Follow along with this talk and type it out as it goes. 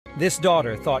This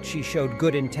daughter thought she showed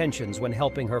good intentions when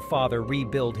helping her father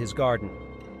rebuild his garden.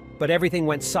 But everything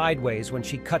went sideways when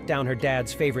she cut down her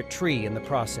dad's favorite tree in the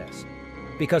process.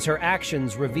 Because her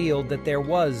actions revealed that there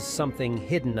was something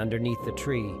hidden underneath the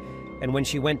tree, and when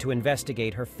she went to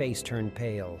investigate, her face turned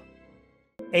pale.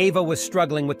 Ava was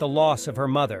struggling with the loss of her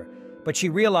mother, but she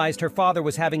realized her father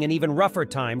was having an even rougher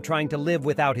time trying to live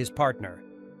without his partner.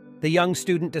 The young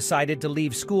student decided to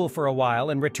leave school for a while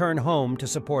and return home to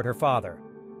support her father,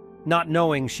 not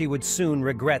knowing she would soon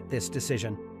regret this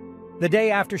decision. The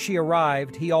day after she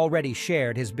arrived, he already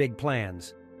shared his big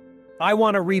plans. "I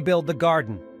want to rebuild the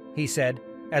garden," he said,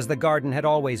 as the garden had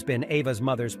always been Ava's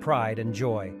mother's pride and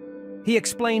joy. He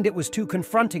explained it was too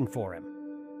confronting for him.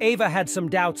 Ava had some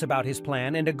doubts about his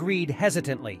plan and agreed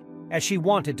hesitantly, as she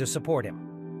wanted to support him.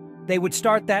 They would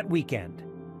start that weekend,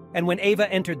 and when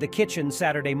Ava entered the kitchen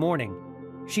Saturday morning,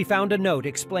 she found a note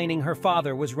explaining her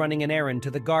father was running an errand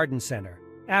to the garden center.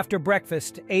 After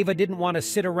breakfast, Ava didn't want to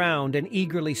sit around and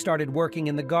eagerly started working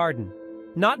in the garden,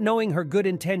 not knowing her good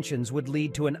intentions would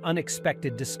lead to an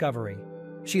unexpected discovery.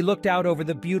 She looked out over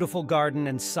the beautiful garden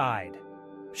and sighed.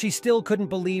 She still couldn't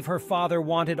believe her father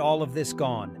wanted all of this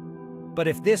gone. But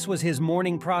if this was his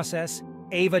morning process,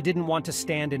 Ava didn't want to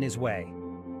stand in his way.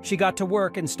 She got to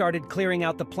work and started clearing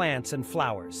out the plants and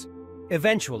flowers.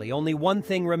 Eventually, only one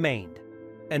thing remained: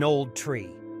 an old tree.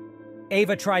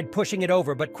 Ava tried pushing it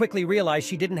over, but quickly realized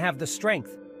she didn't have the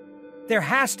strength. "There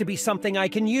has to be something I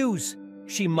can use,"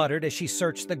 she muttered as she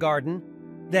searched the garden.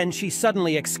 Then she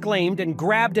suddenly exclaimed and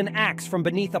grabbed an axe from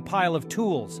beneath a pile of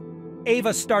tools.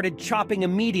 Ava started chopping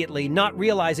immediately, not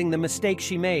realizing the mistake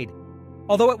she made.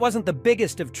 Although it wasn't the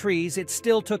biggest of trees, it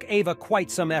still took Ava quite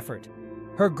some effort.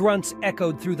 Her grunts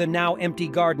echoed through the now empty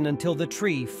garden until the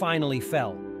tree finally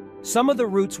fell. Some of the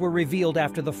roots were revealed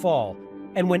after the fall,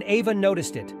 and when Ava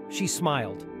noticed it, she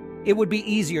smiled. It would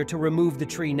be easier to remove the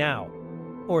tree now,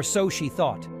 or so she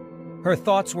thought. Her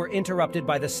thoughts were interrupted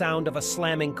by the sound of a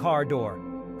slamming car door.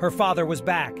 Her father was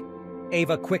back.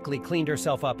 Ava quickly cleaned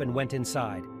herself up and went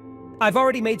inside. "I've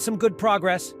already made some good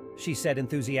progress," she said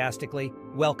enthusiastically,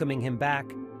 welcoming him back.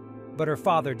 But her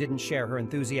father didn't share her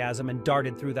enthusiasm and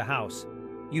darted through the house.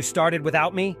 "You started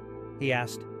without me?" he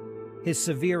asked. His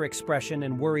severe expression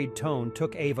and worried tone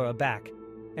took Ava aback,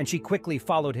 and she quickly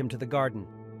followed him to the garden.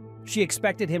 She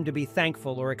expected him to be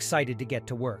thankful or excited to get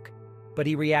to work, but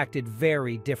he reacted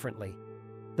very differently.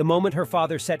 The moment her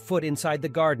father set foot inside the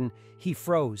garden, he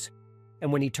froze,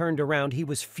 and when he turned around, he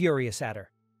was furious at her.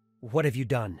 "What have you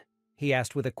done?" he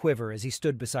asked with a quiver as he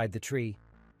stood beside the tree.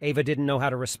 Ava didn't know how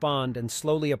to respond and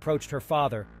slowly approached her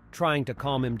father, trying to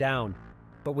calm him down.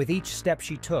 But with each step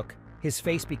she took, his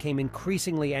face became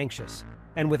increasingly anxious,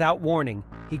 and without warning,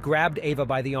 he grabbed Ava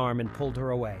by the arm and pulled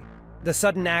her away. The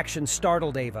sudden action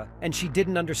startled Ava, and she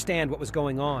didn't understand what was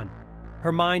going on.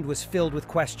 Her mind was filled with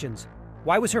questions.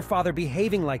 Why was her father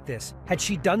behaving like this? Had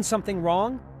she done something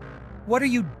wrong? "What are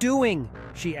you doing?"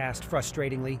 she asked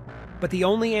frustratingly. But the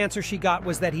only answer she got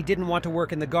was that he didn't want to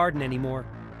work in the garden anymore.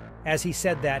 As he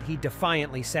said that, he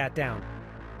defiantly sat down.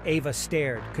 Ava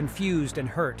stared, confused and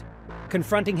hurt.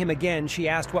 Confronting him again, she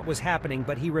asked what was happening,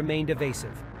 but he remained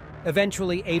evasive.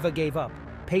 Eventually, Ava gave up,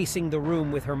 pacing the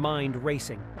room with her mind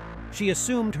racing. She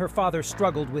assumed her father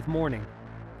struggled with mourning.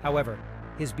 However,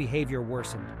 his behavior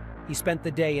worsened. He spent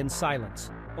the day in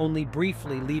silence, only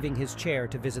briefly leaving his chair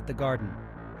to visit the garden.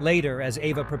 Later, as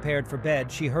Ava prepared for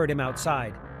bed, she heard him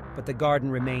outside, but the garden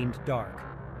remained dark.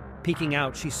 Peeking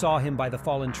out, she saw him by the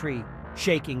fallen tree,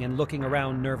 shaking and looking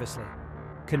around nervously.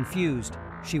 Confused,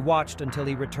 she watched until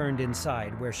he returned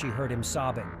inside, where she heard him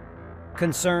sobbing.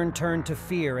 Concern turned to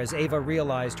fear as Ava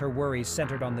realized her worries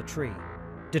centered on the tree.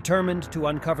 Determined to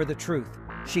uncover the truth,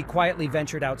 she quietly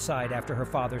ventured outside after her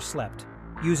father slept,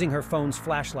 using her phone's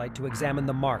flashlight to examine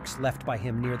the marks left by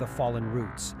him near the fallen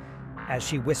roots. As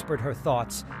she whispered her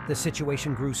thoughts, the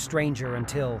situation grew stranger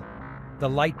until the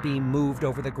light beam moved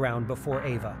over the ground before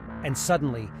Ava, and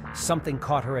suddenly, something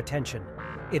caught her attention.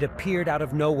 It appeared out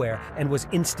of nowhere and was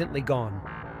instantly gone.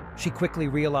 She quickly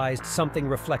realized something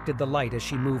reflected the light as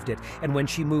she moved it, and when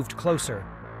she moved closer,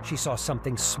 she saw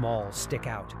something small stick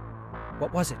out.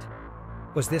 What was it?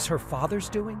 Was this her father's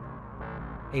doing?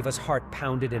 Ava's heart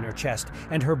pounded in her chest,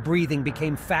 and her breathing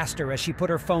became faster as she put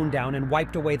her phone down and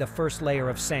wiped away the first layer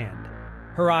of sand.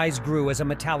 Her eyes grew as a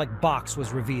metallic box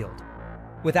was revealed.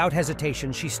 Without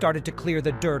hesitation, she started to clear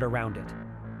the dirt around it.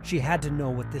 She had to know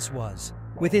what this was.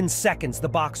 Within seconds, the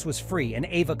box was free, and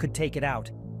Ava could take it out.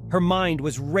 Her mind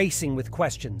was racing with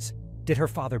questions. Did her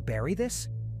father bury this?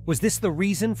 Was this the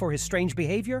reason for his strange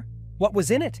behavior? What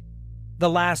was in it? The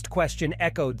last question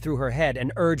echoed through her head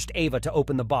and urged Ava to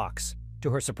open the box. To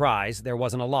her surprise, there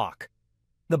wasn't a lock.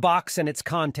 The box and its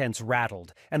contents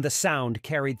rattled, and the sound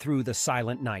carried through the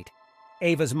silent night.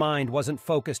 Ava's mind wasn't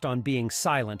focused on being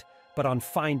silent, but on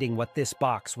finding what this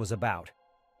box was about.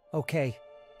 "Okay,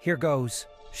 here goes,"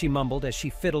 she mumbled as she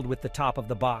fiddled with the top of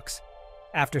the box.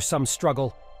 After some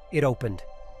struggle, it opened,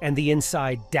 and the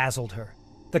inside dazzled her.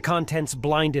 The contents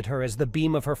blinded her as the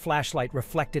beam of her flashlight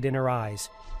reflected in her eyes.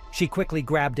 She quickly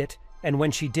grabbed it, and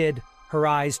when she did, her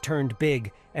eyes turned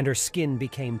big and her skin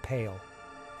became pale.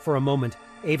 For a moment,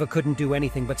 Ava couldn't do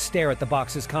anything but stare at the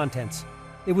box's contents.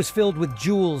 It was filled with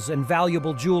jewels and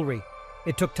valuable jewelry.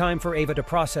 It took time for Ava to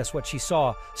process what she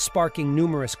saw, sparking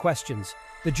numerous questions.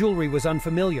 The jewelry was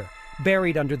unfamiliar,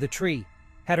 buried under the tree.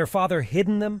 Had her father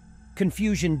hidden them?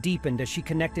 Confusion deepened as she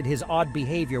connected his odd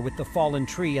behavior with the fallen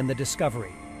tree and the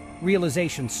discovery.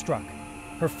 Realization struck.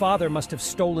 Her father must have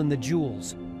stolen the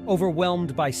jewels.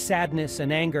 Overwhelmed by sadness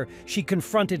and anger, she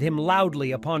confronted him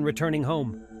loudly upon returning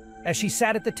home. As she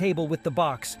sat at the table with the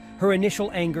box, her initial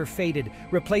anger faded,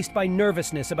 replaced by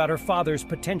nervousness about her father's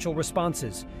potential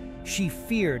responses. She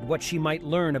feared what she might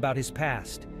learn about his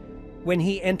past. When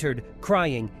he entered,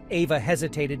 crying, Ava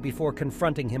hesitated before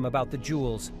confronting him about the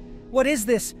jewels. "What is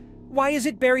this? Why is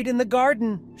it buried in the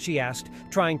garden?" she asked,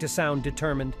 trying to sound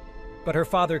determined. But her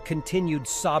father continued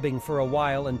sobbing for a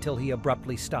while until he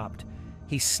abruptly stopped.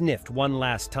 He sniffed one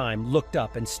last time, looked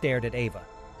up, and stared at Ava.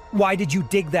 "Why did you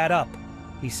dig that up?"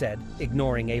 he said,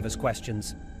 ignoring Ava's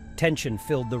questions. Tension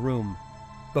filled the room.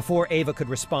 Before Ava could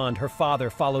respond, her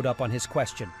father followed up on his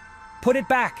question. "Put it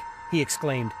back!" he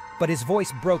exclaimed, but his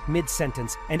voice broke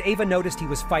mid-sentence, and Ava noticed he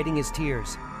was fighting his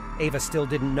tears. Ava still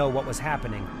didn't know what was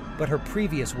happening, but her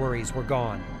previous worries were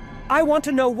gone. "I want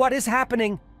to know what is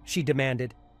happening," she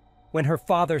demanded. When her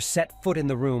father set foot in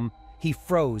the room, he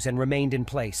froze and remained in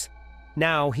place.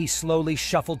 Now he slowly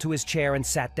shuffled to his chair and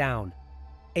sat down.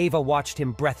 Ava watched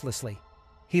him breathlessly.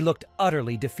 He looked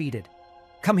utterly defeated.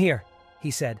 "Come here,"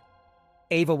 he said.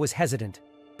 Ava was hesitant,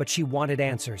 but she wanted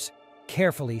answers.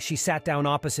 Carefully, she sat down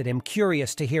opposite him,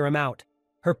 curious to hear him out.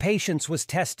 Her patience was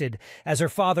tested as her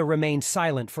father remained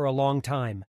silent for a long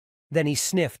time. Then he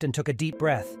sniffed and took a deep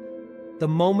breath. The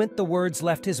moment the words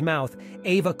left his mouth,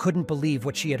 Ava couldn't believe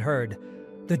what she had heard.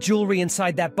 "The jewelry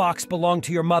inside that box belonged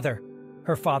to your mother,"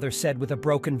 her father said with a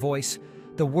broken voice.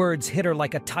 The words hit her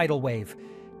like a tidal wave.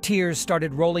 Tears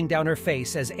started rolling down her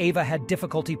face as Ava had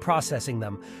difficulty processing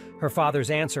them. Her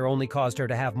father's answer only caused her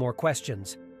to have more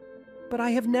questions. "But I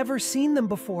have never seen them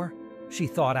before," she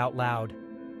thought out loud.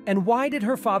 And why did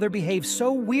her father behave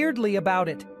so weirdly about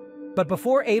it? But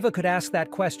before Ava could ask that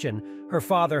question, her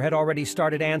father had already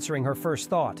started answering her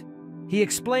first thought. He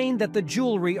explained that the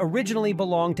jewelry originally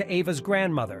belonged to Ava's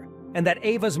grandmother, and that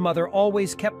Ava's mother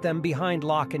always kept them behind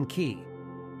lock and key.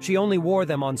 She only wore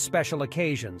them on special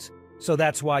occasions, so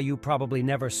that's why you probably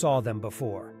never saw them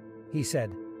before, he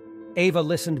said. Ava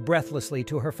listened breathlessly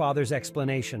to her father's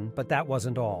explanation, but that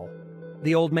wasn't all.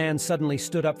 The old man suddenly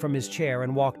stood up from his chair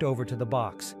and walked over to the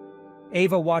box.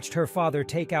 Ava watched her father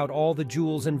take out all the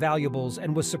jewels and valuables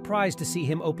and was surprised to see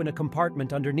him open a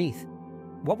compartment underneath.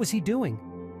 What was he doing?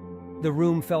 The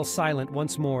room fell silent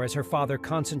once more as her father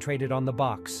concentrated on the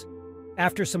box.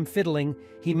 After some fiddling,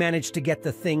 he managed to get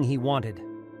the thing he wanted.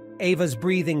 Ava's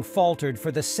breathing faltered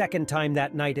for the second time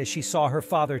that night as she saw her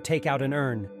father take out an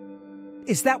urn.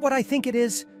 "Is that what I think it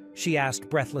is?" she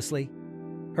asked breathlessly.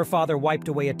 Her father wiped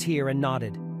away a tear and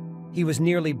nodded. He was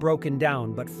nearly broken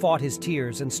down, but fought his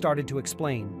tears and started to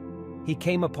explain. He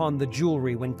came upon the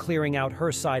jewelry when clearing out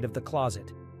her side of the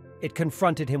closet. It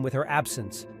confronted him with her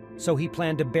absence, so he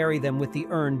planned to bury them with the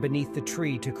urn beneath the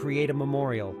tree to create a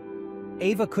memorial.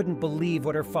 Ava couldn't believe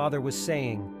what her father was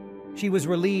saying. She was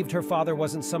relieved her father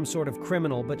wasn't some sort of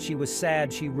criminal, but she was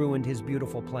sad she ruined his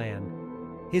beautiful plan.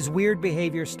 His weird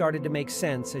behavior started to make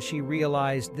sense as she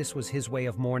realized this was his way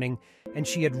of mourning, and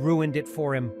she had ruined it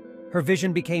for him. Her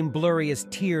vision became blurry as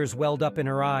tears welled up in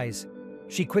her eyes.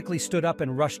 She quickly stood up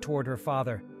and rushed toward her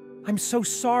father. "I'm so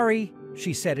sorry,"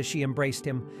 she said as she embraced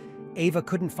him. Ava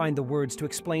couldn't find the words to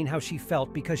explain how she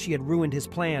felt because she had ruined his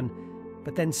plan,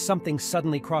 but then something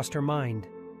suddenly crossed her mind.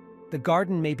 The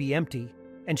garden may be empty,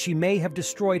 and she may have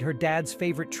destroyed her dad's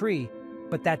favorite tree,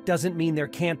 but that doesn't mean there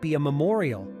can't be a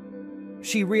memorial.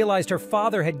 She realized her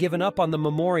father had given up on the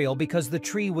memorial because the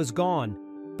tree was gone,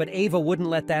 but Ava wouldn't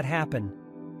let that happen.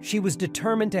 She was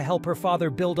determined to help her father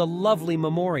build a lovely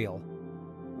memorial.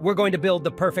 "We're going to build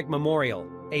the perfect memorial,"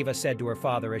 Ava said to her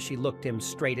father as she looked him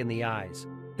straight in the eyes.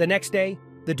 The next day,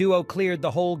 the duo cleared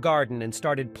the whole garden and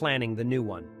started planning the new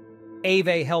one.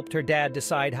 Ava helped her dad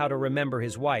decide how to remember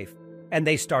his wife, and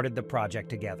they started the project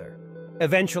together.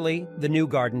 Eventually, the new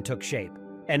garden took shape,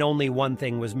 and only one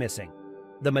thing was missing: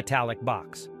 the metallic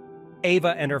box.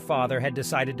 Ava and her father had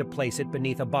decided to place it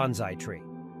beneath a bonsai tree.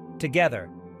 Together,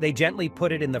 they gently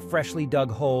put it in the freshly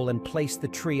dug hole and placed the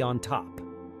tree on top,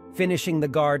 finishing the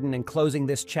garden and closing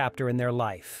this chapter in their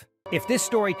life. If this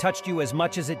story touched you as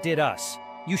much as it did us,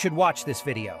 you should watch this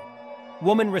video.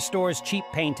 Woman restores cheap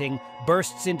painting,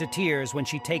 bursts into tears when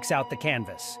she takes out the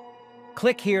canvas.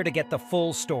 Click here to get the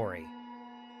full story.